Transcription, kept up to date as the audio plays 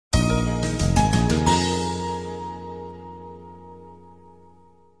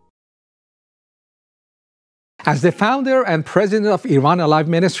As the founder and president of Iran Alive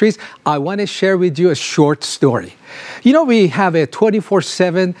Ministries, I want to share with you a short story. You know, we have a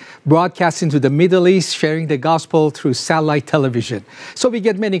 24/7 broadcast into the Middle East, sharing the gospel through satellite television. So we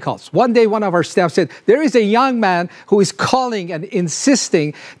get many calls. One day, one of our staff said, there is a young man who is calling and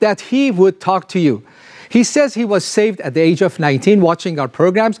insisting that he would talk to you. He says he was saved at the age of 19 watching our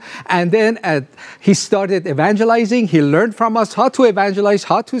programs, and then he started evangelizing. He learned from us how to evangelize,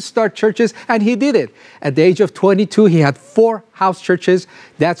 how to start churches, and he did it. At the age of 22, he had 4 house churches.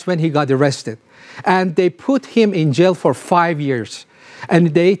 That's when he got arrested. And they put him in jail for 5 years,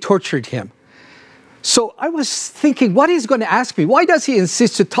 and they tortured him. So I was thinking, what he's going to ask me? Why does he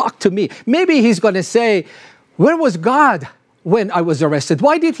insist to talk to me? Maybe he's going to say, where was God when I was arrested?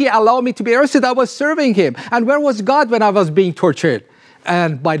 Why did he allow me to be arrested? I was serving him. And where was God when I was being tortured?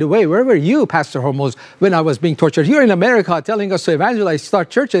 And by the way, where were you, Pastor Hormoz, when I was being tortured? Here in America, telling us to evangelize,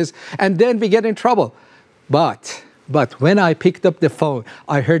 start churches, and then we get in trouble. But when I picked up the phone,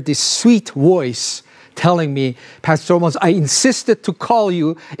 I heard this sweet voice telling me, Pastor Hormoz, I insisted to call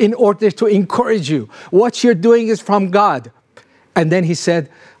you in order to encourage you. What you're doing is from God. And then he said,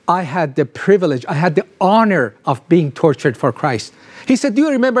 I had the privilege, I had the honor of being tortured for Christ. He said, do you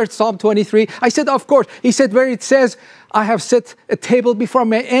remember Psalm 23? I said, of course. He said, where it says, I have set a table before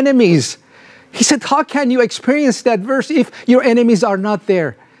my enemies. He said, how can you experience that verse if your enemies are not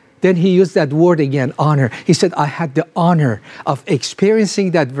there? Then he used that word again, honor. He said, I had the honor of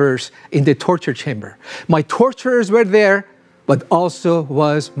experiencing that verse in the torture chamber. My torturers were there, but also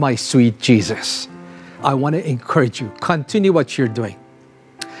was my sweet Jesus. I want to encourage you, continue what you're doing.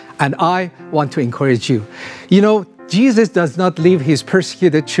 And I want to encourage you. You know, Jesus does not leave his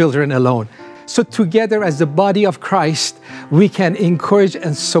persecuted children alone. So together as the body of Christ, we can encourage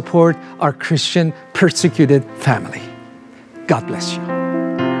and support our Christian persecuted family. God bless you.